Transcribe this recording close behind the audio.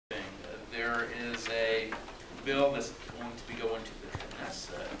is a bill that's going to be going to the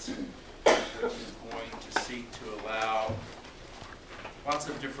Knesset, which is going to seek to allow lots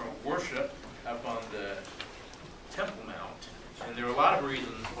of different worship up on the Temple Mount. And there are a lot of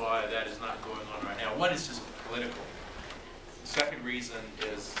reasons why that is not going on right now. One is just political. The second reason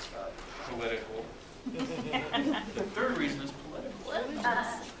is political. The third reason is political.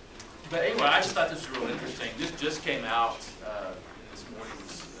 But anyway, I just thought this was real interesting. This just came out in this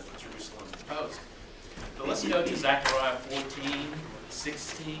morning's Jerusalem Post. So let's go to Zechariah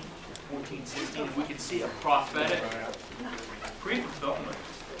 14:16. We can see a prophetic pre-fulfillment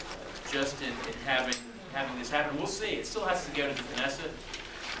just in having this happen. We'll see. It still has to go to the Knesset.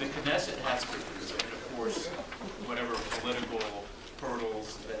 The Knesset has to, and of course, whatever political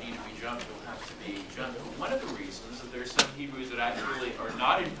hurdles that need to be jumped will have to be jumped. But one of the reasons that there's some Hebrews that actually are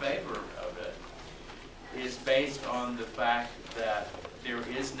not in favor of it is based on the fact that there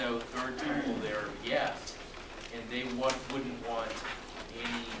is no third temple there yet, and they wouldn't want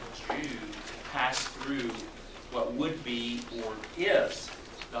any Jew to pass through what would be or is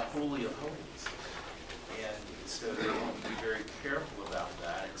the Holy of Holies. And so they want to be very careful about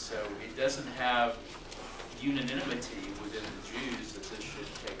that. And so it doesn't have unanimity within the Jews that this should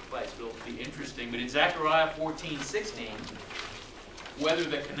take place. It'll be interesting. But in Zechariah 14:16, whether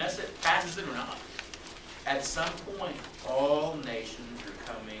the Knesset passes it or not, at some point all nations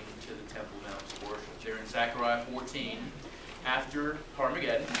are coming to the Temple Mount to worship. There in Zechariah 14, after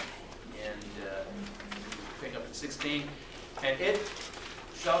Armageddon, and pick up at 16, and it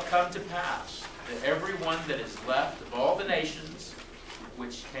shall come to pass that everyone that is left of all the nations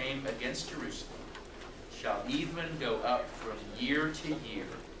which came against Jerusalem shall even go up from year to year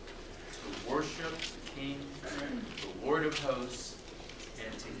to worship the King, the Lord of hosts,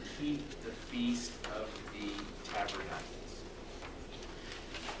 and to keep the feast of the tabernacles.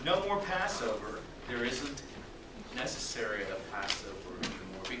 No more Passover. There isn't necessary a Passover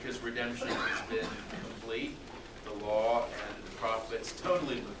anymore because redemption has been complete. The law and the prophets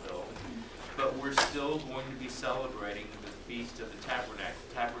totally fulfilled. But we're still going to be celebrating the Feast of the Tabernacle.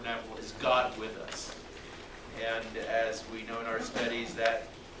 The tabernacle is God with us. And as we know in our studies, that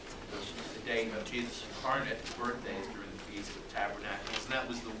the date of Jesus' incarnate birthday is during the Feast of Tabernacles. And that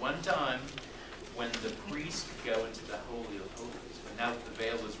was the one time when the priest could go into the Holy of Holies. But now that the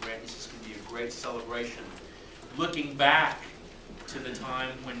veil is rent, it's just going to be a great celebration. Looking back to the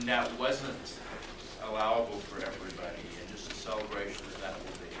time when that wasn't allowable for everybody, and just a celebration that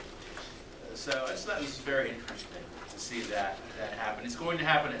will be. So I just thought it was very interesting to see that happen. It's going to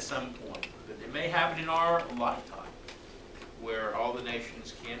happen at some point, but it may happen in our lifetime, where all the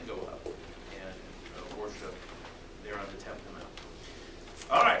nations can go up and worship there on the Temple Mount.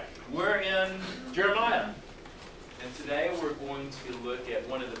 All right, we're in Jeremiah, and today we're going to look at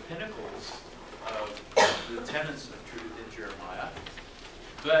one of the pinnacles of the tenets of truth in Jeremiah.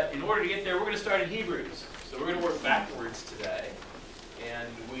 But in order to get there, we're going to start in Hebrews. So we're going to work backwards today. And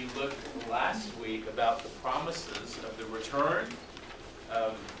we looked last week about the promises of the return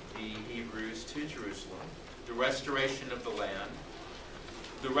of the Hebrews to Jerusalem, the restoration of the land,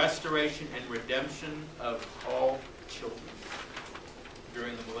 the restoration and redemption of all children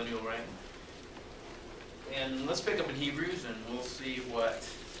during the millennial reign. And let's pick up in Hebrews and we'll see what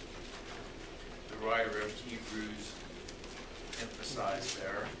the writer of Hebrews emphasized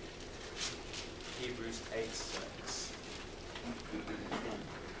there. Hebrews 8:6.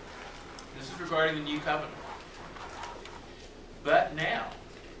 This is regarding the new covenant. But now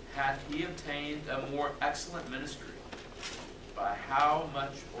hath he obtained a more excellent ministry, by how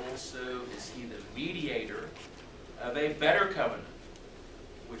much also is he the mediator of a better covenant,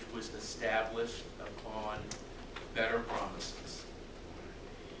 which was established upon better promises.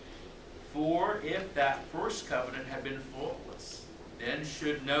 For if that first covenant had been faultless, then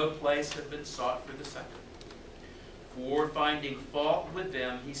should no place have been sought for the second. For finding fault with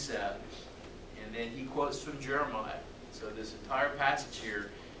them, he said, and then he quotes from Jeremiah. So this entire passage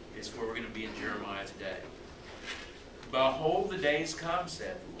here is where we're going to be in Jeremiah today. Behold, the days come,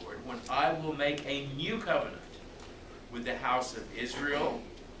 saith the Lord, when I will make a new covenant with the house of Israel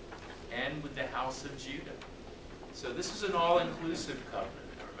and with the house of Judah. So this is an all-inclusive covenant.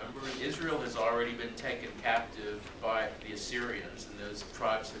 Remember, Israel has already been taken captive by the Assyrians, and those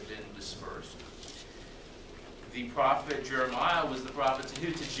tribes have been dispersed. The prophet Jeremiah was the prophet to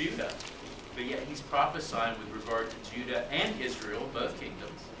who? To Judah. But yet he's prophesying with regard to Judah and Israel, both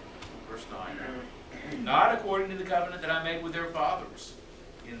kingdoms. Verse 9. Not according to the covenant that I made with their fathers,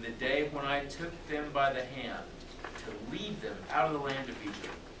 in the day when I took them by the hand to lead them out of the land of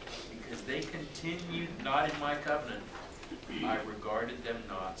Egypt, because they continued not in my covenant, I regarded them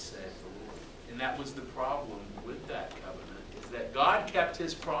not, saith the Lord. And that was the problem with that covenant, is that God kept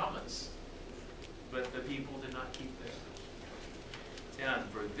his promise, but the people did not keep theirs. 10,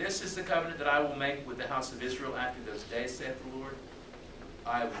 for this is the covenant that I will make with the house of Israel after those days, saith the Lord.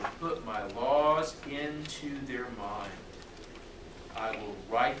 I will put my laws into their mind. I will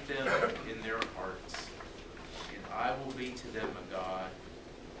write them in their hearts. And I will be to them a God,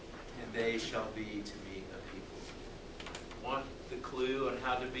 and they shall be to me a people. Want the clue on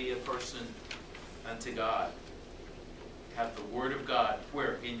how to be a person unto God? Have the Word of God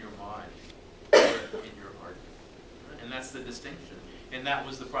where? In your mind. Where? In your heart. And that's the distinction. And that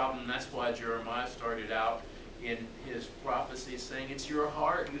was the problem. That's why Jeremiah started out in his prophecy saying, it's your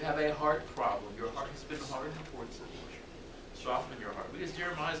heart. You have a heart problem. Your heart has been hardened towards the Lord. Soften your heart. Because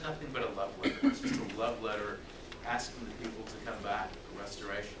Jeremiah is nothing but a love letter. It's just a love letter asking the people to come back for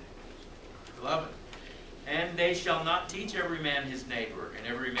restoration. 11. And they shall not teach every man his neighbor and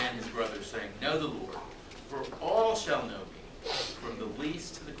every man his brother, saying, know the Lord, for all shall know me, from the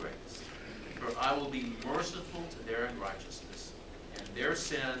least to the greatest. For I will be merciful to their unrighteousness, and their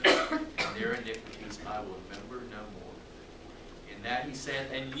sins and their iniquities I will remember no more. In that he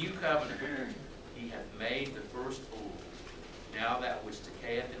saith, a new covenant he hath made the first old. Now that which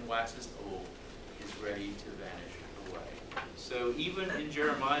decayeth and waxeth old is ready to vanish away. So even in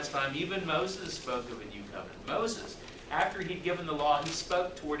Jeremiah's time, even Moses spoke of a new covenant. Moses, after he'd given the law, he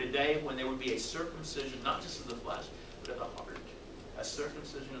spoke toward a day when there would be a circumcision, not just of the flesh, but of the heart. A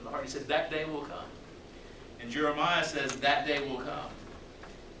circumcision of the heart. He said, that day will come. And Jeremiah says, that day will come.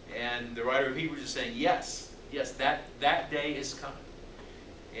 And the writer of Hebrews is saying, yes, that day is coming.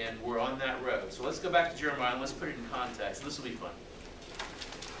 And we're on that road. So let's go back to Jeremiah and let's put it in context. This will be fun.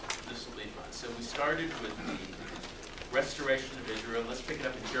 This will be fun. So we started with the restoration of Israel. Let's pick it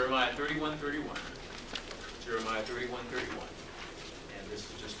up in Jeremiah 31:31. Jeremiah 31:31. And this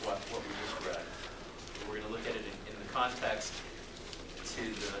is just what we just read. So we're going to look at it in the context to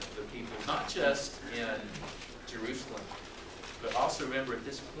the people, not just in Jerusalem, but also remember at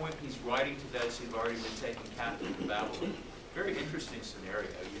this point he's writing to those who've already been taken captive to Babylon. Very interesting scenario.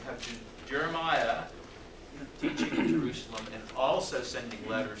 You have Jeremiah teaching in Jerusalem and also sending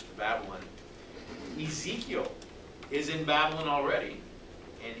letters to Babylon. Ezekiel is in Babylon already,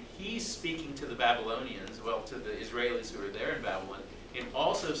 and he's speaking to the Babylonians, well, to the Israelis who are there in Babylon, and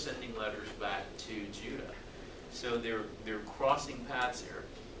also sending letters back to Judah. So they're crossing paths here,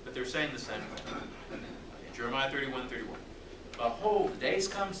 but they're saying the same thing. Jeremiah 31:31. Behold, the days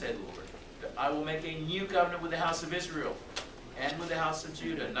come, said the Lord, that I will make a new covenant with the house of Israel and with the house of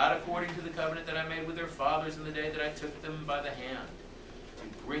Judah, not according to the covenant that I made with their fathers in the day that I took them by the hand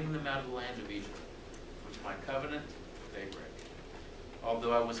to bring them out of the land of Egypt, which my covenant they break.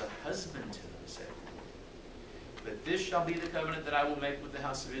 Although I was a husband to them, said the Lord. But this shall be the covenant that I will make with the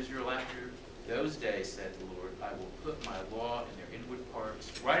house of Israel after those days, said the Lord. I will put my law in their inward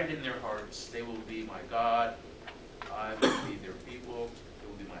parts, write it in their hearts. They will be my God. I will be their people. They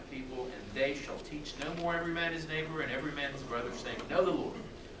will be my people. And they shall teach no more every man his neighbor and every man his brother, saying, know the Lord.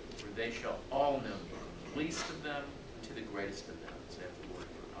 For they shall all know me, from the least of them to the greatest of them, saith the Lord.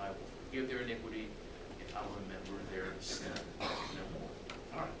 For I will forgive their iniquity, and I will remember their sin no more.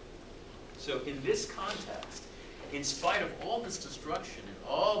 All right. So in this context, in spite of all this destruction and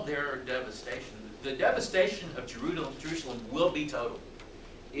all their devastation, the devastation of Jerusalem will be total.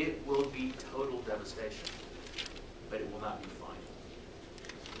 It will be total devastation. But it will not be final.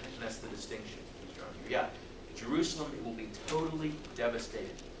 And that's the distinction. Yeah, Jerusalem, it will be totally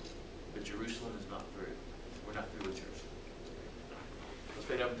devastated. But Jerusalem is not through. We're not through with Jerusalem. Let's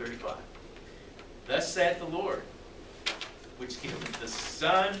pick up in 35. Thus saith the Lord, which giveth the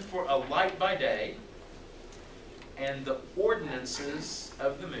sun for a light by day, and the ordinances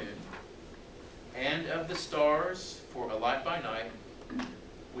of the moon, and of the stars for a light by night,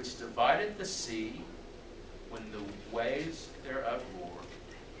 which divideth the sea, when the waves thereof roar,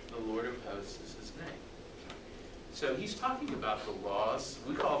 the Lord of hosts is his name. So he's talking about the laws.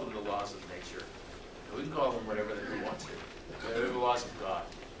 We call them the laws of nature. And we can call them whatever we want to. They're the laws of God.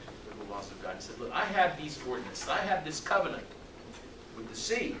 They're the laws of God. He said, look, I have these ordinances. I have this covenant with the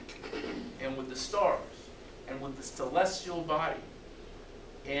sea and with the stars and with the celestial body.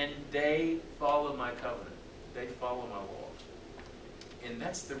 And they follow my covenant. They follow my law. And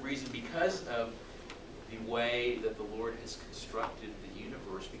that's the reason, because of the way that the Lord has constructed the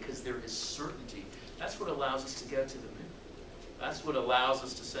universe, because there is certainty. That's what allows us to go to the moon. That's what allows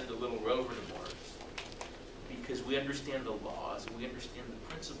us to send a little rover to Mars. Because we understand the laws, and we understand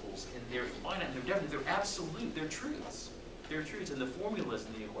the principles, and they're finite, and they're definite, they're absolute, they're truths. They're truths, and the formulas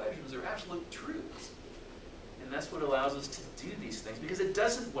and the equations are absolute truths. And And that's what allows us to do these things, because it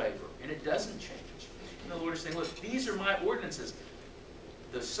doesn't waver and it doesn't change. And the Lord is saying, look, these are my ordinances.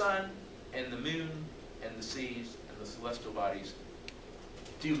 The sun and the moon and the seas and the celestial bodies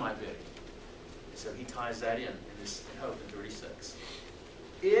do my bidding. So he ties that in this hope in 36.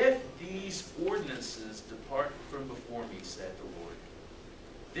 If these ordinances depart from before me, said the Lord,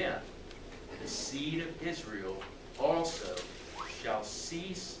 then the seed of Israel also shall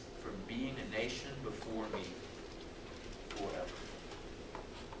cease from being a nation before me forever.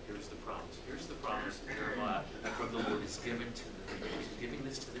 Here's the promise. Here's the promise that Jeremiah from the Lord is given to the Jews. He's giving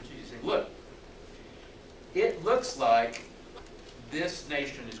this to the Jews. Saying, look, it looks like this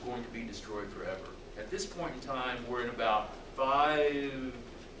nation is going to be destroyed forever. At this point in time, we're in about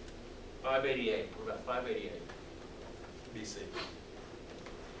 588. We're about 588 BC.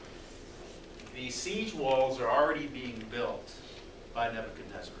 The siege walls are already being built by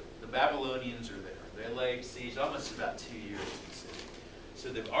Nebuchadnezzar. The Babylonians are there. They laid siege almost about 2 years in the city. So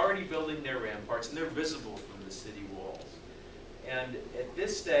they're already building their ramparts, and they're visible from the city walls. And at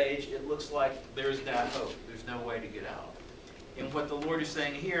this stage, it looks like there's no hope. There's no way to get out. And what the Lord is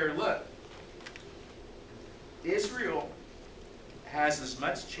saying here, look, Israel has as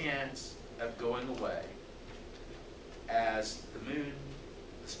much chance of going away as the moon,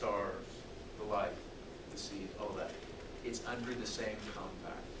 the stars, the light, the sea, all that. It's under the same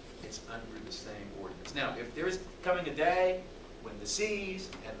compact. It's under the same ordinance. Now, if there is coming a day when the seas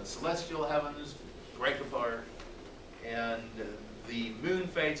and the celestial heavens break apart and the moon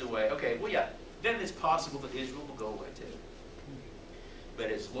fades away, okay, well, yeah, then it's possible that Israel will go away too. But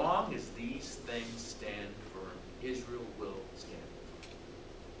as long as these things stand firm, Israel will stand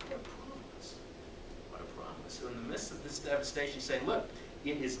firm. What a promise. What a promise. So in the midst of this devastation, you say, look,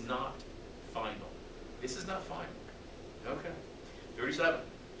 it is not final. This is not final. Okay. 37.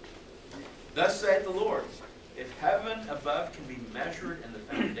 Thus saith the Lord, if heaven above can be measured and the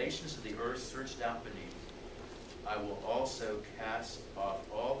foundations of the earth searched out beneath, I will also cast off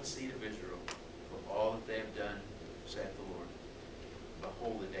all the seed of Israel for all that they have done, saith the Lord.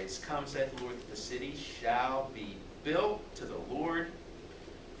 Behold, the days come, saith the Lord, that the city shall be built to the Lord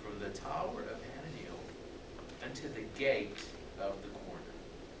from the tower of Hananeel unto the gate of the corner.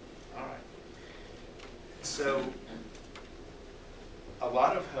 All right. So, a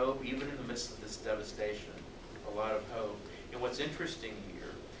lot of hope, even in the midst of this devastation. A lot of hope. And what's interesting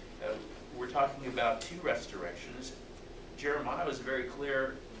here, we're talking about two restorations. Jeremiah was very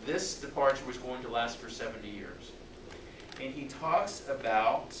clear, this departure was going to last for 70 years. And he talks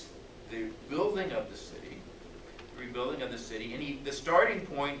about the building of the city, rebuilding of the city, and the starting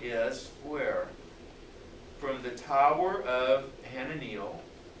point is where? From the tower of Hananeel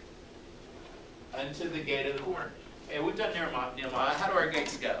unto the gate of the corner. Hey, we've done Nehemiah. How do our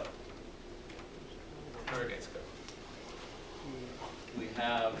gates go? How do our gates go? We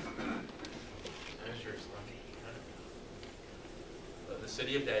have the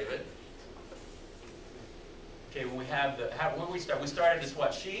city of David. Okay, when we have where do we start? We started as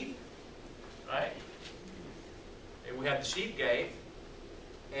what? Sheep, right? And we have the sheep gate,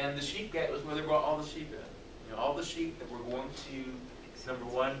 and the sheep gate was where they brought all the sheep in. You know, all the sheep that were going to, number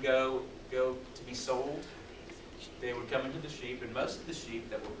one, go to be sold. They would come into the sheep, and most of the sheep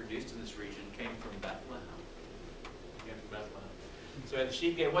that were produced in this region came from Bethlehem. Came from Bethlehem. So at the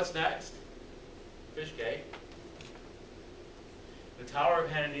sheep gate, what's next? Fish gate. The Tower of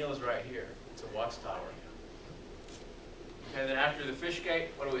Hananeel is right here. It's a watchtower. And then after the fish gate,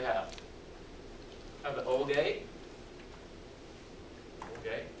 what do we have? We have the old gate. Old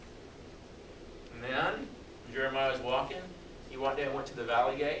gate. And then Jeremiah was walking. He walked down and went to the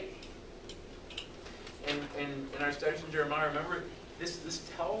valley gate. And in our studies in Jeremiah, remember, this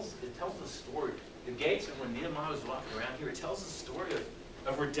tells a story. The gates, and when Nehemiah was walking around here, it tells a story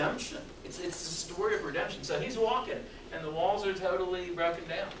of redemption. It's a story of redemption. So he's walking, and the walls are totally broken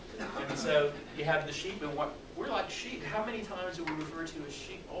down. And so you have the sheep, and we're like sheep. How many times do we refer to as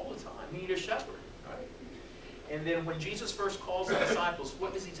sheep? All the time. We need a shepherd, right? And then when Jesus first calls the disciples,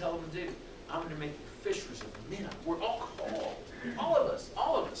 what does he tell them to do? I'm going to make you fishers of men. We're all called. All of us.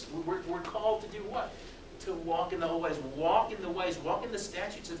 We're called to do what? To walk in the old ways. Walk in the ways. Walk in the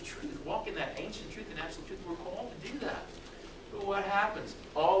statutes of truth. Walk in that ancient truth and absolute truth. We're called to do that. But what happens?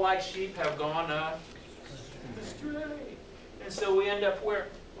 All like sheep have gone astray. And so we end up where?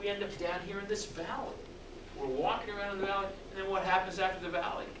 We end up down here in this valley. We're walking around in the valley, and then what happens after the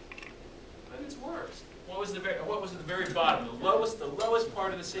valley? It gets worse. What was at the very bottom? The lowest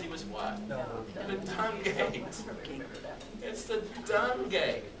part of the city was what? The dung gate. It's the dung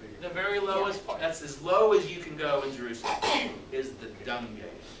gate. The very lowest part. That's as low as you can go in Jerusalem, is the dung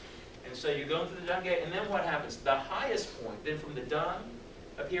gate. And so you're going through the dung gate, and then what happens? The highest point, then from the dung,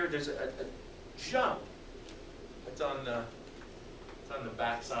 up here, there's a jump. It's on the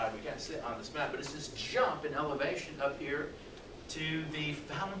back side. We can't see it on this map, but it's this jump in elevation up here to the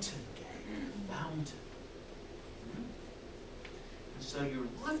fountain gate. Fountain. And so you're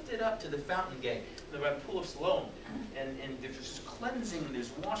lifted up to the fountain gate, the pool of Siloam, and there's this cleansing,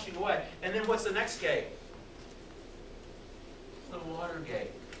 there's washing away. And then what's the next gate? The water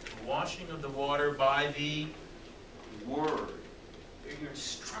gate. The washing of the water by the Word. You're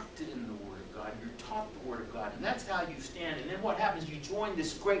instructed in the Word of God. You're taught the Word of God. And that's how you stand. And then what happens? You join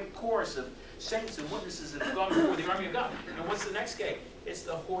this great chorus of saints and witnesses that have gone before the army of God. And what's the next gate? It's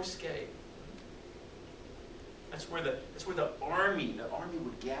the horse gate. That's where the army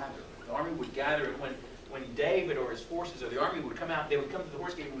would gather. The army would gather, and when David or his forces or the army would come out, they would come to the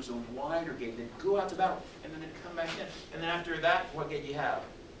horse gate. It was a wider gate. They'd go out to battle, and then they'd come back in. And then after that, what gate do you have?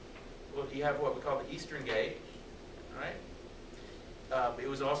 Well, you have what we call the Eastern Gate, right? It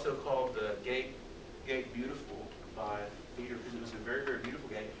was also called the Gate Beautiful by Peter, because it was a very, very beautiful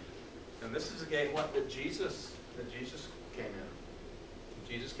gate. And this is a gate that Jesus came in.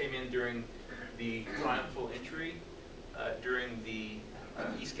 Jesus came in during the triumphal entry, during the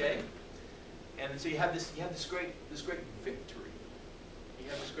East Gate. And so you have this great victory. You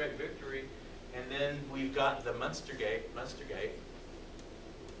have this great victory, and then we've got the Munster Gate,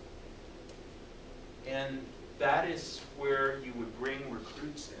 and that is where you would bring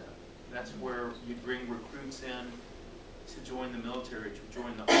recruits in. That's where you bring recruits in to join the military, to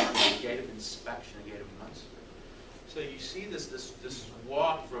join the army, a gate of inspection, a gate of Munster. So you see this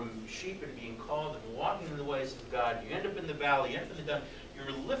walk from sheep and being called and walking in the ways of God. You end up in the valley, you end up in the dung.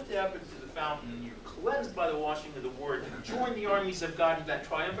 You're lifted up into the fountain. You're cleansed by the washing of the Word. You join the armies of God in that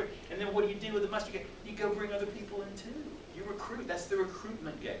triumphant. And then what do you do with the Munster Gate? You go bring other people in too. You recruit. That's the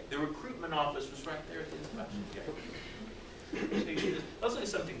recruitment gate. The recruitment office was right there at the inspection gate. So you see this. Let's look at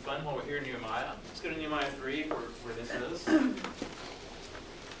something fun while we're here in Nehemiah. Let's go to Nehemiah 3, where this is.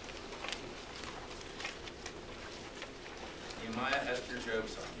 Nehemiah, Esther, Job,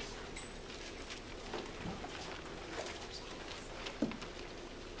 Psalms.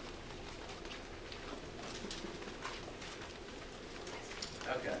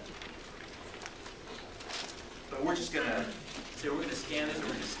 Okay. But we're just gonna scan this, or we're gonna skim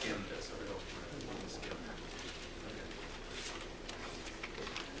this. We're gonna skim that.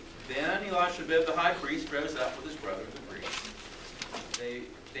 Okay. Then Elisha, the high priest, rose up with his brother, the priest.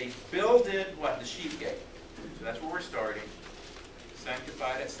 They builded what? The sheep gate. So that's where we're starting.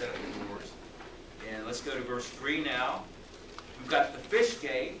 Sanctified it, set up the doors. And let's go to verse 3 now. We've got the fish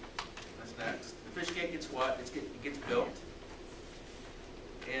gate. That's next. The fish gate gets what? It gets built.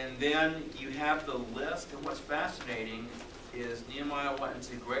 And then you have the list. And what's fascinating is Nehemiah went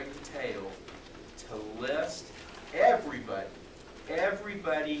into great detail to list everybody,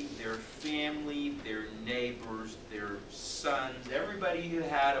 their family, their neighbors, their sons, everybody who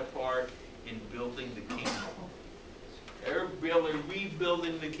had a part in building the kingdom. They're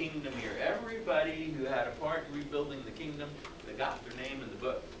rebuilding the kingdom here. Everybody who had a part in rebuilding the kingdom, they got their name in the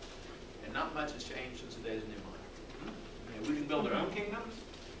book. And not much has changed since the days of Nehemiah. We can build our own kingdoms.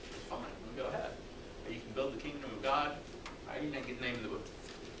 Fine, we'll go ahead. Or you can build the kingdom of God. You didn't get the name in the book.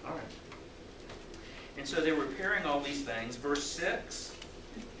 All right. And so they're repairing all these things. Verse 6,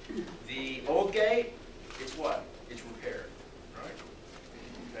 the old gate, it's what? It's repaired. All right.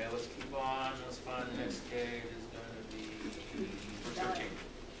 Okay, let's keep on. Let's find the next gate. Verse 13.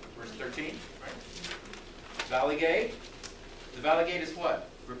 Verse 13, right? Valley gate. The valley gate is what?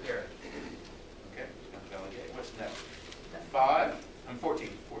 Repaired. Okay, not the valley gate. What's next? 14.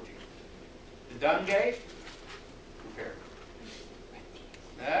 The dung gate. Repaired.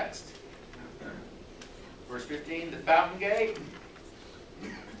 Next. Verse 15. The fountain gate.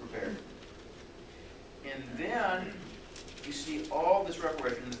 Repaired. And then you see all this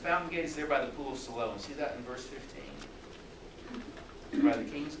reparation. The fountain gate is there by the pool of Siloam. See that in verse 15. By the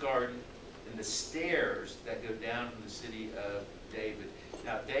king's garden, and the stairs that go down from the city of David.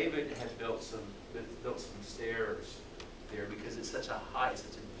 Now David had built some stairs there because it's such a height,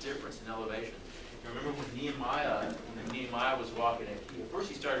 such a difference in elevation. You remember when Nehemiah was walking at first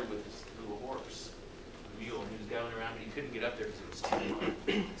he started with his little horse, a mule, and he was going around, but he couldn't get up there because it was too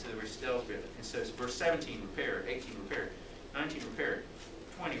high. So there were stairs. And so it's verse 17 repaired, 18 repaired, 19 repaired,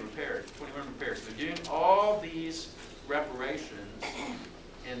 20 repaired, 21 repaired. So they're doing all these reparations,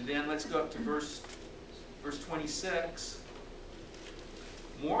 and then let's go up to verse 26.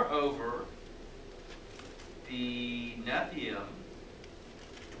 Moreover, the Nethium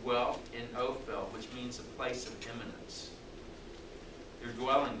dwelt in Ophel, which means a place of eminence. They're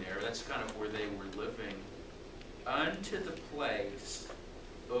dwelling there. That's kind of where they were living. Unto the place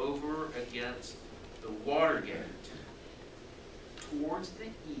over against the water gate, towards the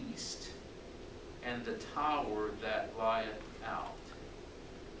east, and the tower that lieth out.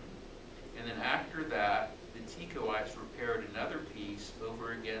 And then after that, the Tekoites repaired another piece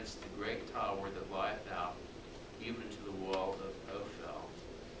over against the great tower that lieth out, even to the wall of Ophel.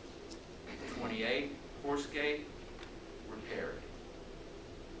 28, Horse Gate, repaired.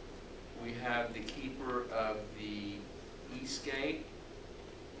 We have the keeper of the East Gate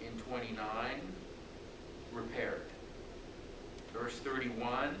in 29, repaired. Verse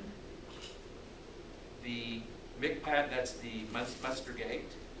 31, the Mikpad, that's the muster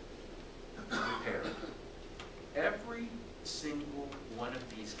gate, repaired. Every single one of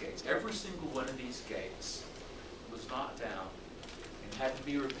these gates, was knocked down and had to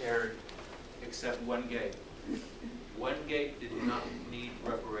be repaired except one gate. One gate did not need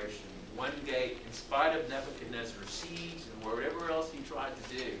reparation. One gate, in spite of Nebuchadnezzar's siege and whatever else he tried to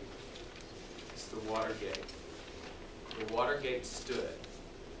do, it's the water gate. The water gate stood.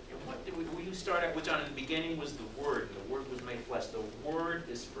 And what did we start at? Which on in the beginning was the Word, and the Word was made flesh. The Word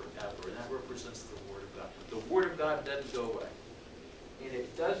is forever, and that represents the Word of God. The Word of God doesn't go away. And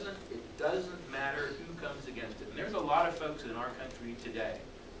it doesn't matter who comes against it. And there's a lot of folks in our country today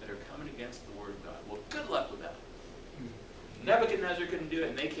that are coming against the Word of God. Well, good luck with that. Nebuchadnezzar couldn't do it,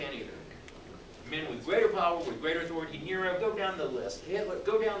 and they can't either. Men with greater power, with greater authority, Nero, go down the list. Hitler,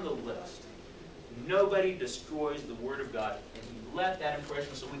 go down the list. Nobody destroys the Word of God, and he left that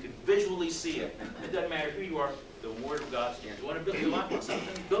impression so we could visually see it. It doesn't matter who you are, the Word of God stands. You want to build your life on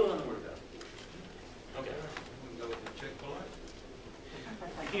something? Build it on the Word of God. Okay. We can go with the Chick-fil-A.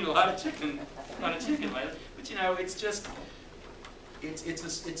 You need a lot of chicken, later. But you know, it's just, it's a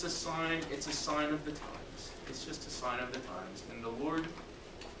sign of the times. It's just a sign of the times, and the Lord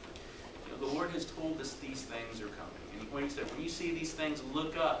has told us these things are coming. And when he said, when you see these things,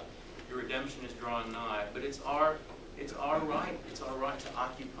 look up. Your redemption is drawing nigh. But it's our right to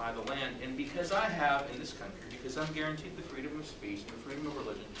occupy the land. And because I have in this country, because I'm guaranteed the freedom of speech and the freedom of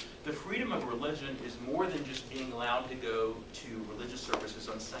religion, the freedom of religion is more than just being allowed to go to religious services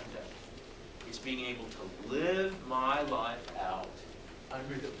on Sunday. It's being able to live my life out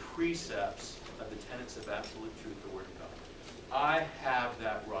under the precepts of the tenets of absolute truth, the Word of God. I have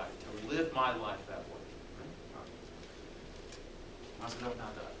that right to live my life that way. I said, no,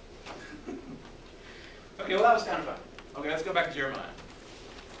 not that. Okay, well, that was kind of fun. Okay, let's go back to Jeremiah.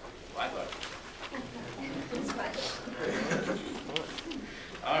 Well, I thought. It's fun.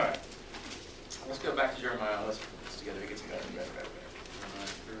 All right. Let's go back to Jeremiah. Let's put this together. It gets better. Jeremiah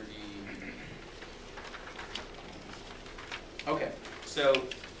 30. Okay, so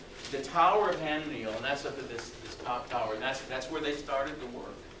the Tower of Hananiel, and that's up at this top tower, and that's where they started the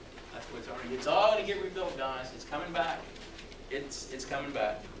work. That's where it's all going to get rebuilt, guys. It's coming back. It's coming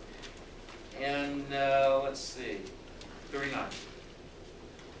back. And let's see, 39.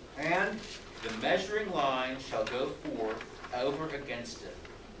 And the measuring line shall go forth over against it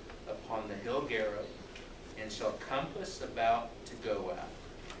upon the hill Gareb, and shall compass about to go out.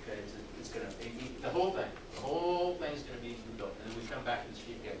 Okay, it's going to, the whole thing's going to be rebuilt. And then we come back to the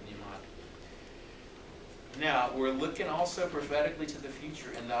sheep gate of Nehemiah. Now, we're looking also prophetically to the future,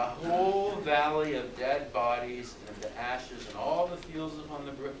 and the whole valley of dead bodies and of the ashes and all the fields upon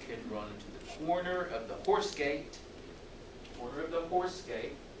the brook Kidron, into the corner of the horse gate,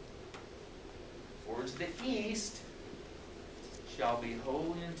 towards the east, shall be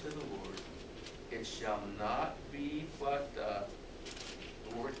holy unto the Lord. It shall not be plucked up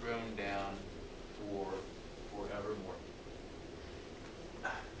or thrown down forevermore.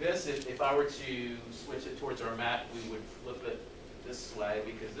 This, if I were to switch it towards our map, we would flip it this way,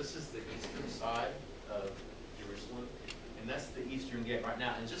 because this is the eastern side of Jerusalem, and that's the eastern gate right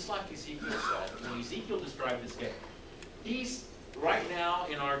now. And just like Ezekiel said, when Ezekiel described this gate, he's right now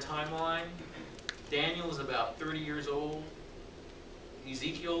in our timeline, Daniel is about 30 years old.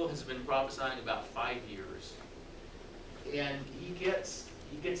 Ezekiel has been prophesying about 5 years. And he gets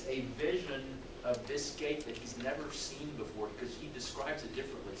a vision of this gate that he's never seen before, because he describes it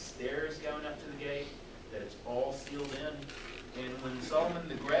differently. Stairs going up to the gate, that it's all sealed in. And when Solomon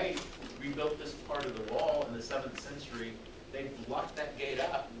the Great rebuilt this part of the wall in the 7th century, they blocked that gate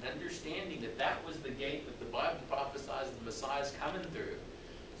up, and understanding that that was the gate that the Bible prophesies the Messiah's coming through.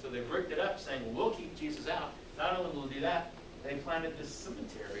 So they bricked it up, saying, well, we'll keep Jesus out. Not only will we do that, they planted this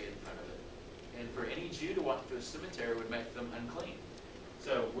cemetery in front of it. And for any Jew to walk through a cemetery would make them unclean.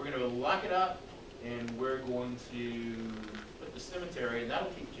 So we're going to lock it up, and we're going to put the cemetery, and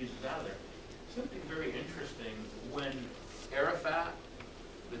that'll keep Jesus out of there. Something very interesting, when Arafat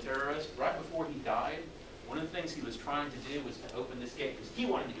the terrorist, right before he died, one of the things he was trying to do was to open this gate because he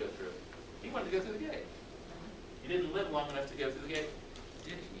wanted to go through it. He wanted to go through the gate. He didn't live long enough to go through the gate,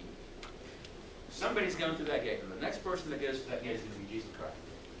 did he? Somebody's going through that gate, and the next person that goes through that gate is going to be Jesus Christ.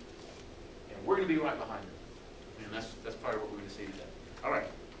 And we're going to be right behind him. And that's part of what we're going to see today. All right.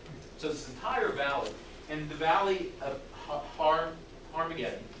 So this entire valley, and the valley of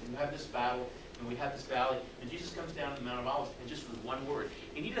Armageddon, and you have this battle, and we have this valley, and Jesus comes down the Mount of Olives, and just with one word,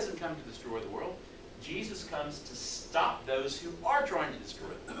 and he doesn't come to destroy the world. Jesus comes to stop those who are trying to destroy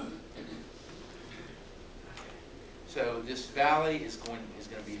it. So this valley is going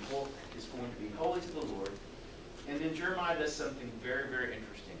to be holy to the Lord. And then Jeremiah does something very, very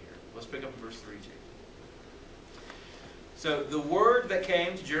interesting here. Let's pick up in verse 3 too. So the word that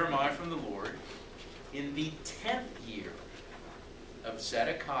came to Jeremiah from the Lord in the 10th year of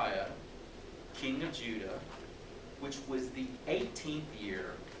Zedekiah, king of Judah, which was the 18th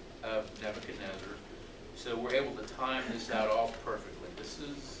year of Nebuchadnezzar. So we're able to time this out all perfectly. This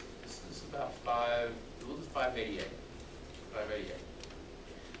is about 588. 588.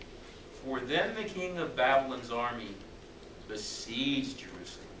 For then the king of Babylon's army besieged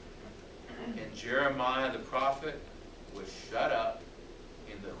Jerusalem, and Jeremiah the prophet was shut up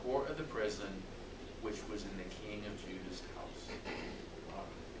in the court of the prison, which was in the king of Judah's house. Wow.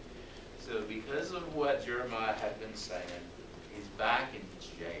 So because of what Jeremiah had been saying, he's back in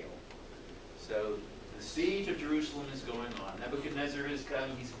jail. So the siege of Jerusalem is going on. Nebuchadnezzar is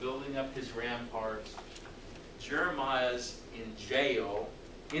coming. He's building up his ramparts. Jeremiah's in jail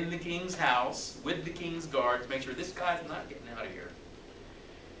in the king's house with the king's guard to make sure this guy's not getting out of here.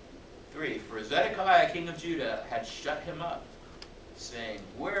 3, for Zedekiah, king of Judah, had shut him up, saying,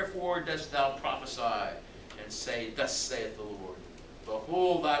 wherefore dost thou prophesy, and say, thus saith the Lord,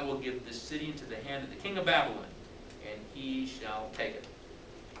 behold, I will give this city into the hand of the king of Babylon, and he shall take it.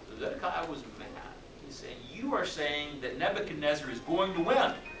 So Zedekiah was mad. He's saying, you are saying that Nebuchadnezzar is going to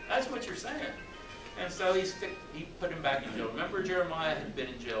win. That's what you're saying. And so he put him back in jail. Remember, Jeremiah had been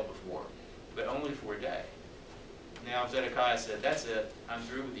in jail before, but only for a day. Now Zedekiah said, that's it, I'm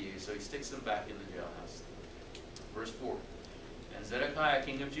through with you. So he sticks him back in the jailhouse. Verse 4, and Zedekiah,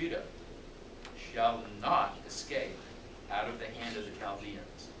 king of Judah, shall not escape out of the hand of the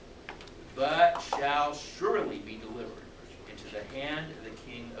Chaldeans, but shall surely be delivered into the hand of the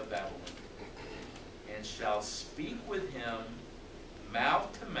king of Babylon, and shall speak with him mouth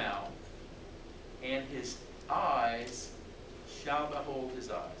to mouth, and his eyes shall behold his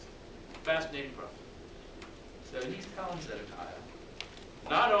eyes. Fascinating prophet. So he's telling Zedekiah,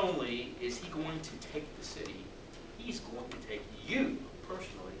 not only is he going to take the city, he's going to take you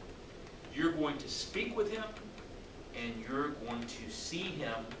personally. You're going to speak with him, and you're going to see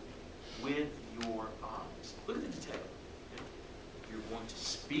him with your eyes. Look at the detail. You're going to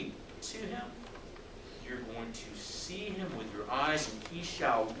speak to him, you're going to see him with your eyes, and he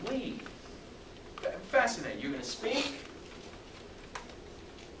shall lead. Fascinating. You're going to speak,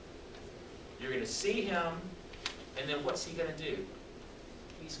 you're going to see him, and then what's he going to do?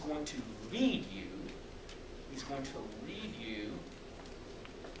 He's going to lead you. He's going to lead you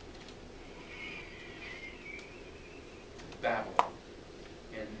to Babylon.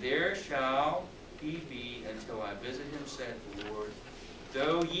 And there shall he be until I visit him, saith the Lord.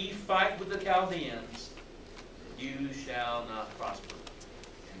 Though ye fight with the Chaldeans, you shall not prosper.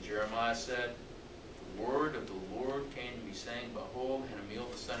 And Jeremiah said, the word of the Lord came to me, saying, behold, Hanameel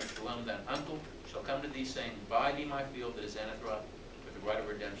the son of Shalom, thine uncle, shall come to thee, saying, buy thee my field that is Anathoth, for the right of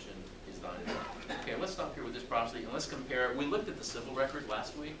redemption is thine. Okay, let's stop here with this prophecy, and let's compare it. We looked at the civil record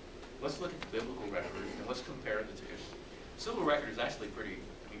last week. Let's look at the biblical record, and let's compare the two. Civil record is actually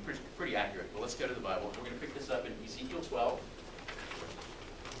pretty accurate, but let's go to the Bible. We're going to pick this up in Ezekiel 12.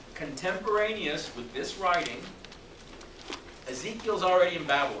 Contemporaneous with this writing, Ezekiel's already in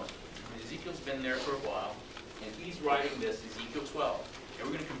Babylon. Ezekiel's been there for a while, and he's writing this, Ezekiel 12. And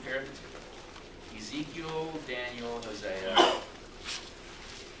we're going to compare the two. Ezekiel, Daniel, Hosea.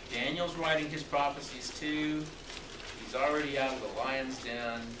 Daniel's writing his prophecies too. He's already out of the lion's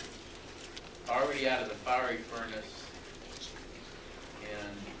den, already out of the fiery furnace.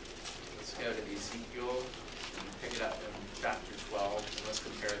 And let's go to Ezekiel and pick it up in chapter 12, and let's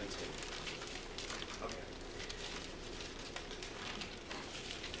compare the two. Okay.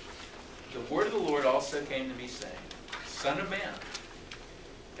 The word of the Lord also came to me, saying, Son of man,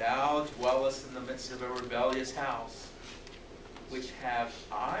 thou dwellest in the midst of a rebellious house, which have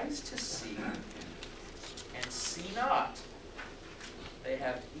eyes to see, and see not. They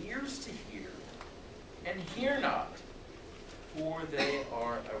have ears to hear, and hear not, for they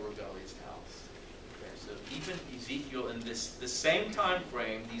are a rebellious house. Okay, So even Ezekiel in the same time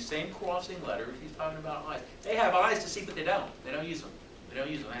frame, these same crossing letters, he's talking about eyes. They have eyes to see, but they don't. They don't use them. They don't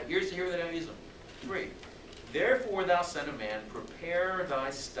use them. They have ears to hear, but they don't use them. 3. Therefore, thou son of man, prepare thy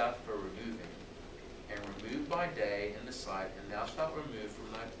stuff for removing, and remove by day in the sight, and thou shalt remove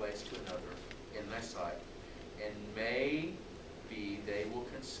from thy place to another in thy sight, and may be they will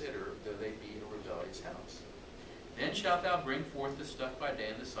consider, though they be a rebellious house. Then shalt thou bring forth the stuff by day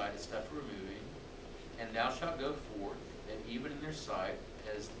in the sight, the stuff for removing, and thou shalt go forth, and even in their sight,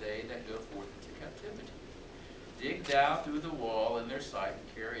 as they that go forth into captivity. Dig thou through the wall in their sight,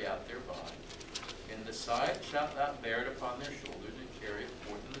 and carry out thereby. In the sight shalt thou bear it upon their shoulders, and carry it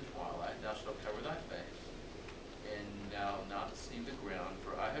forth in the twilight. Thou shalt cover thy face, and thou not see the ground,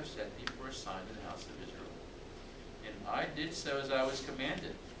 for I have set thee for a sign in the house of Israel. And I did so as I was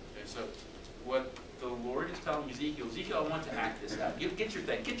commanded. And so what the Lord is telling Ezekiel, I want to act this out. Get your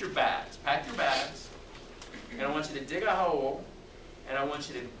thing, get your bags, pack your bags, and I want you to dig a hole, and I want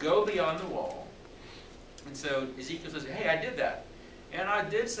you to go beyond the wall. And so Ezekiel says, hey, I did that. And I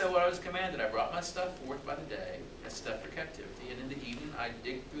did so what I was commanded. I brought my stuff forth by the day, my stuff for captivity, and in the evening I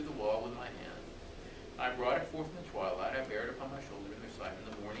digged through the wall with my hand. I brought it forth in the twilight, I bare it upon my shoulder in their sight.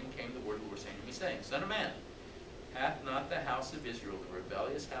 In the morning came the word of the Lord saying to me, saying, Son of man, hath not the house of Israel, the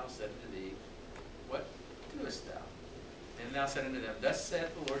rebellious house, said unto thee, what doest thou? And thou said unto them, Thus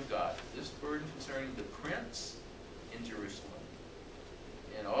saith the Lord God, this burden concerning the prince in Jerusalem,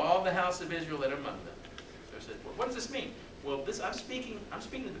 and all the house of Israel that are among them. So I said, well, what does this mean? Well, I'm speaking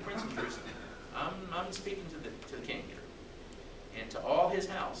to the prince of Jerusalem. I'm speaking to the king here, and to all his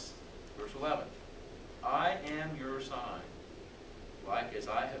house. Verse 11. I am your sign. Like as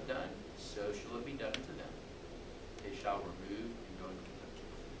I have done, so shall it be done unto them. They shall remove and go into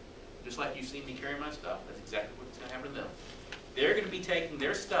captivity. Just like you've seen me carry my stuff, that's exactly what's going to happen to them. They're going to be taking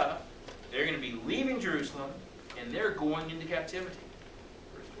their stuff, they're going to be leaving Jerusalem, and they're going into captivity.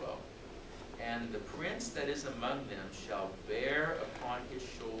 Verse 12. And the prince that is among them shall bear upon his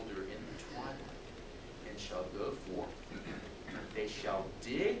shoulder in the twilight, and shall go forth. They shall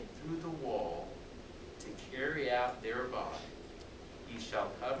dig through the wall to carry out thereby. He shall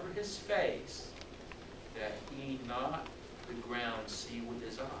cover his face, that he not the ground see with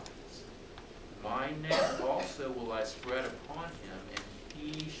his eyes. My net also will I spread upon him, and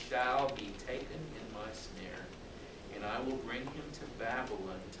he shall be taken in my snare. And I will bring him to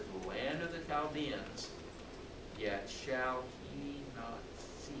Babylon, to the land of the Chaldeans, yet shall he not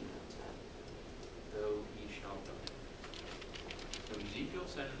see it, though he shall die. So Ezekiel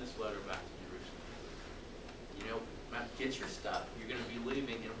sending this letter back to Jerusalem. You know, get your stuff. You're going to be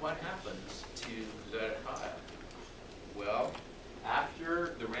leaving. And what happens to Zedekiah? Well,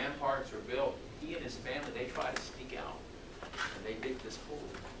 after the ramparts are built, he and his family, they try to sneak out. And they dig this hole.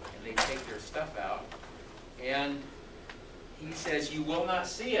 And they take their stuff out. And he says, you will not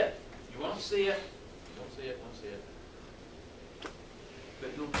see it. You won't see it. You won't see it, won't see it. But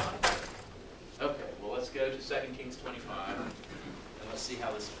you'll find it. Okay, well, let's go to 2 Kings 25. And let's see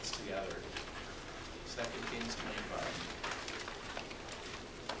how this fits together. 2 Kings 25.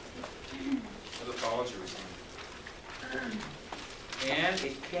 So the fall of Jerusalem. And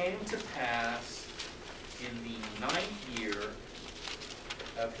it came to pass in the 9th year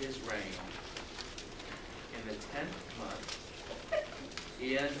of his reign, in the 10th month,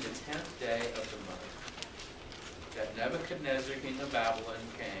 in the 10th day of the month, that Nebuchadnezzar, king of Babylon,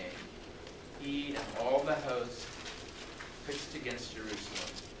 came, he and all the host pitched against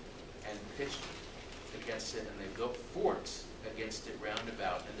Jerusalem, and pitched against it, and they built forts against it round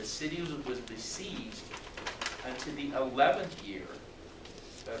about. And the city was besieged unto the 11th year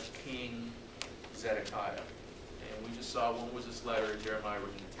of King Zedekiah. And we just saw, when was this letter? Jeremiah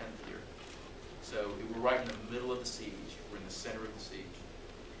written in the 10th year. So we're right in the middle of the siege. We're in the center of the siege.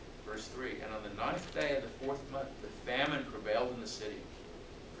 Verse 3, and on the 9th day of the 4th month, the famine prevailed in the city,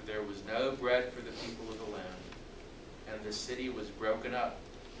 for there was no bread for the people of the land. And the city was broken up,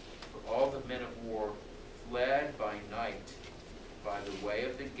 for all the men of war fled by night by the way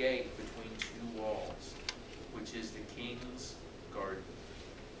of the gate between two walls, which is the king's garden.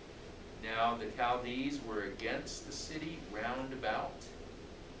 Now the Chaldees were against the city round about,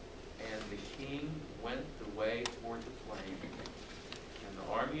 and the king went the way toward the plain. And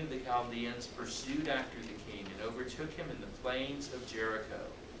the army of the Chaldeans pursued after the king, and overtook him in the plains of Jericho.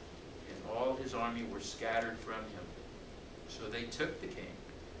 And all his army were scattered from him. So they took the king,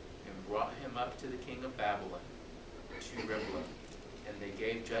 and brought him up to the king of Babylon, to Riblah, and they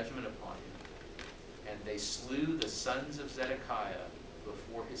gave judgment upon him. And they slew the sons of Zedekiah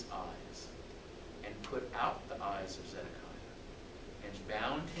before his eyes, and put out the eyes of Zedekiah, and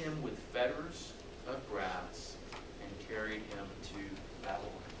bound him with fetters of brass and carried him to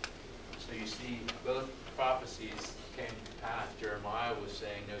Babylon. So you see, both prophecies came to pass. Jeremiah was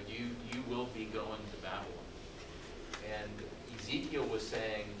saying, no, you will be going to Babylon. And Ezekiel was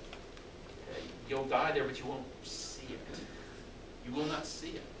saying, you'll die there, but you won't see it. You will not see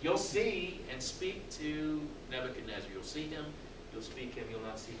it. You'll see and speak to Nebuchadnezzar. You'll see him, you'll speak him, you'll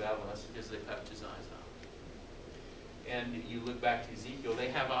not see Babylon. That's because they pepped his eyes out. And you look back to Ezekiel, they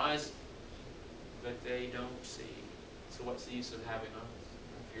have eyes, but they don't see. So what's the use of having eyes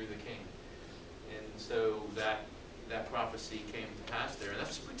if you're the king? And so that prophecy came to pass there. And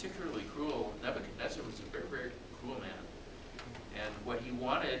that's particularly cruel. Nebuchadnezzar was a very, very cruel man. And what he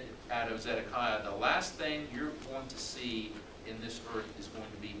wanted out of Zedekiah, the last thing you're going to see in this earth is going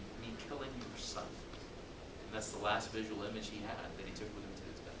to be me killing your son. And that's the last visual image he had that he took with him to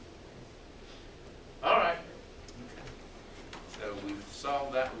his death. All right. Okay. So we've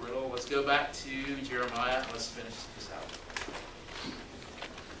solved that riddle. Let's go back to Jeremiah. Let's finish this out.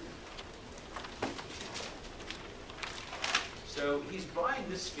 So he's buying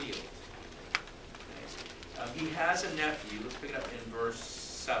this field. He has a nephew. Let's pick it up in verse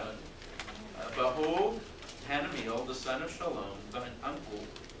 7. Behold, Hanameel, the son of Shalom, thine uncle,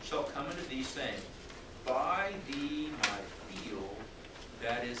 shall come unto thee, saying, Buy thee my field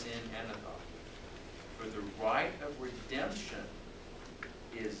that is in Anathoth, for the right of redemption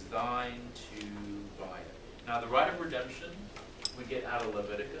is thine to buy it. Now, the right of redemption we get out of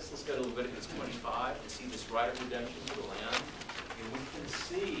Leviticus. Let's go to Leviticus 25 to see this right of redemption for the land. And we can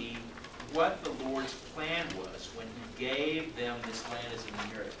see what the Lord's plan was when he gave them this land as an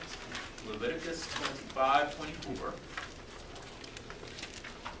inheritance. Leviticus 25:24.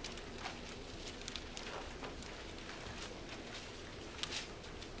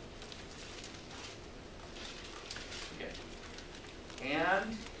 Okay.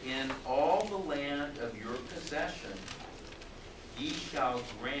 And in all the land of your possession, ye shall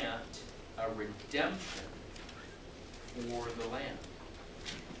grant a redemption for the land.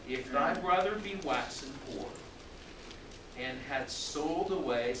 If thy brother be waxen poor, and had sold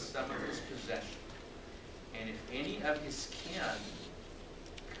away some of his possession, and if any of his kin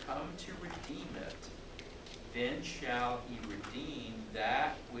come to redeem it, then shall he redeem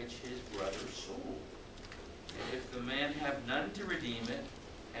that which his brother sold. And if the man have none to redeem it,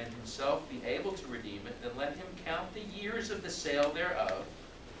 and himself be able to redeem it, then let him count the years of the sale thereof,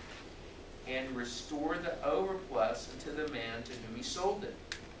 and restore the overplus unto the man to whom he sold it,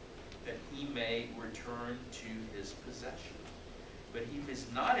 that he may return to his possession. But if he is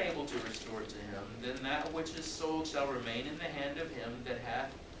not able to restore it to him, then that which is sold shall remain in the hand of him that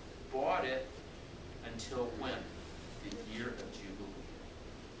hath bought it until when? The year of Jubilee.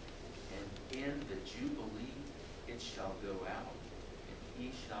 And in the Jubilee it shall go out, and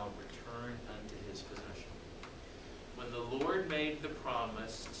he shall return unto his possession. When the Lord made the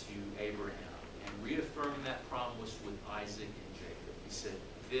promise to Abraham and reaffirmed that promise with Isaac and Jacob, he said,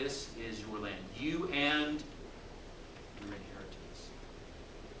 this is your land, you and your inheritance.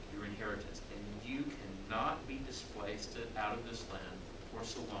 Your inheritance. And you cannot be displaced out of this land for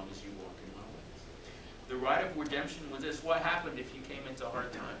so long as you walk in my ways. The right of redemption was this. What happened if you came into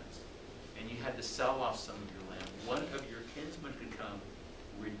hard times and you had to sell off some of your land? One of your kinsmen could come,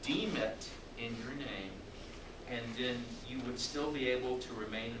 redeem it in your name, and then you would still be able to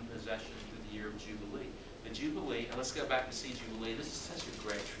remain in possession through the year of Jubilee. The Jubilee, and let's go back and see Jubilee. This is such a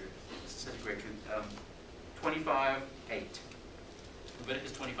great truth. This is such a great truth. 25:8.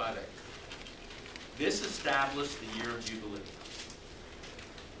 Leviticus 25:8. This established the year of Jubilee.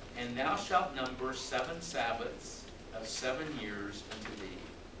 And thou shalt number 7 Sabbaths of 7 years unto thee.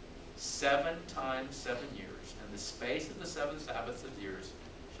 7 times 7 years. And the space of the 7 Sabbaths of years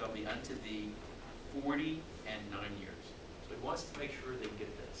shall be unto thee 40 and 9 years. So he wants to make sure they get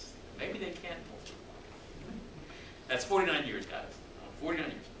this. Maybe they can't multiply. That's 49 years, guys. 49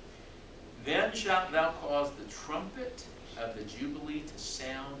 years. Then shalt thou cause the trumpet of the Jubilee to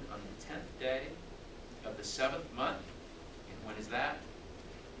sound on the 10th day of the 7th month. And when is that?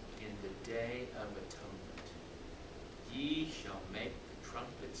 In the day of atonement. Ye shall make the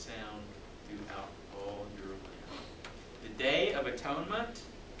trumpet sound throughout all your land. The day of atonement,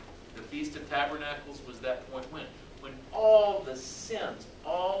 the Feast of Tabernacles, was that point when? When all the sins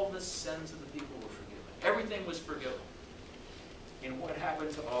of the people were forgiven. Everything was forgiven. And what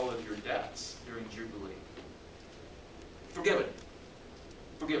happened to all of your debts during Jubilee? Forgiven.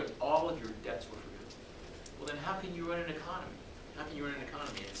 Forgiven. All of your debts were forgiven. Well, then how can you run an economy? How can you run an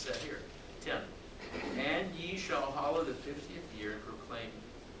economy? It's said here, 10. And ye shall hallow the 50th year and proclaim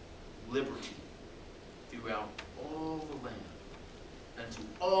liberty throughout all the land unto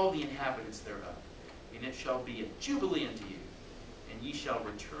all the inhabitants thereof. and it shall be a jubilee unto you. And ye shall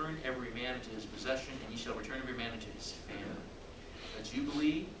return every man into his possession, and ye shall return every man into his family. A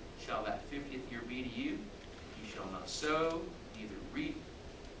jubilee shall that 50th year be to you. Ye shall not sow, neither reap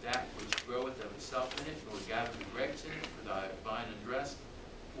that which groweth of itself in it, nor gather the grapes in it for thy vine and dress,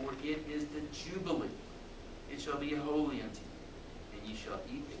 for it is the jubilee. It shall be holy unto you, and ye shall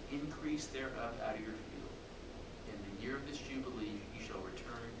eat the increase thereof out of your field. In the year of this jubilee ye shall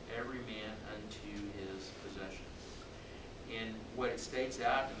return every man unto his possession. And what it states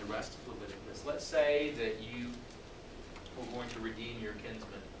out in the rest of Leviticus, let's say that you were going to redeem your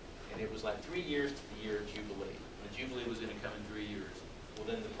kinsman, and it was like 3 years to the year of Jubilee. And the Jubilee was going to come in 3 years. Well,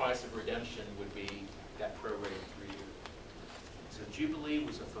 then the price of redemption would be that prorated 3 years. So Jubilee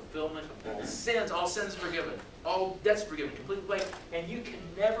was a fulfillment of all sins forgiven, all debts forgiven, completely paid, and you can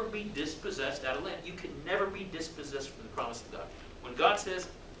never be dispossessed out of land. You can never be dispossessed from the promise of God. When God says,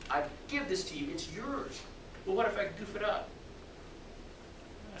 I give this to you, it's yours. Well, what if I goof it up?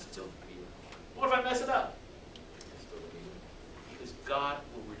 That's still for you. What if I mess it up? It's still for you. Because God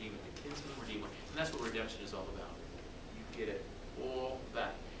will redeem it. The kinsman will redeem it. And that's what redemption is all about. You get it all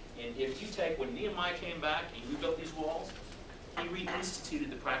back. And if you take, when Nehemiah came back and he rebuilt these walls, he reinstituted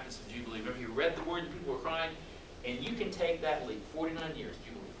the practice of Jubilee. Remember, he read the word, the people were crying, and you can take that leap. 49 years,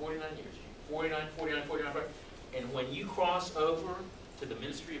 Jubilee, 49 years, 49, 49, 49, 49. And when you cross over to the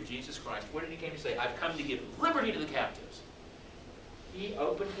ministry of Jesus Christ, what did he came to say? I've come to give liberty to the captives. He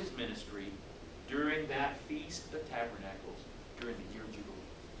opened his ministry during that Feast of Tabernacles, during the year of Jubilee.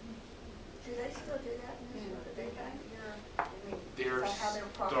 Do they still do that in Israel? Do they got your, I mean, They're is that how their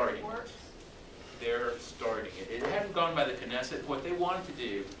starting property it. works? They're starting it. It hadn't gone by the Knesset. What they wanted to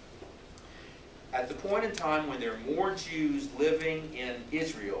do, at the point in time when there are more Jews living in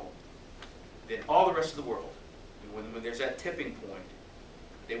Israel than all the rest of the world, and when there's that tipping point,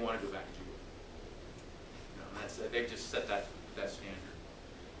 they want to go back to Jubilee. You know, that's, they've just set that standard.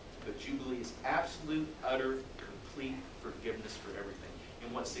 But Jubilee is absolute, utter, complete forgiveness for everything.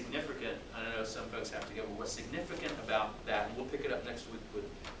 And what's significant, I know some folks have to go, but what's significant about that, and we'll pick it up next week with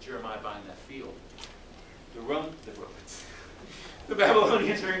Jeremiah buying that field. The Romans, the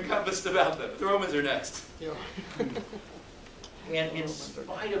Babylonians are encompassed about them. The Romans are next. Yeah. And in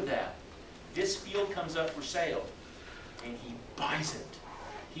spite of that, this field comes up for sale, and he buys it.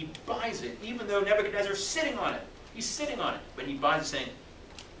 He buys it, even though Nebuchadnezzar is sitting on it. He's sitting on it, but he buys it saying,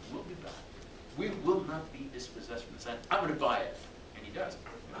 we'll be back. We will not be dispossessed from the land. I'm going to buy it. And he does.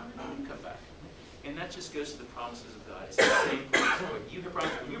 And come back. And that just goes to the promises of God. It's the same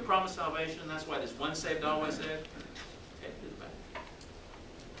promise. When you promise salvation, that's why this once saved, always saved, take it to the bank.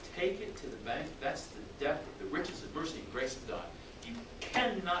 Take it to the bank. That's the depth of the riches of mercy and grace of God. You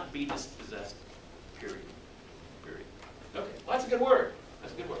cannot be dispossessed, period. Period. Okay, well, that's a good word.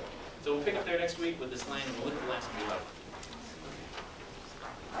 That's a good word. So we'll pick up there next week with this land, and we'll look at the last and be like,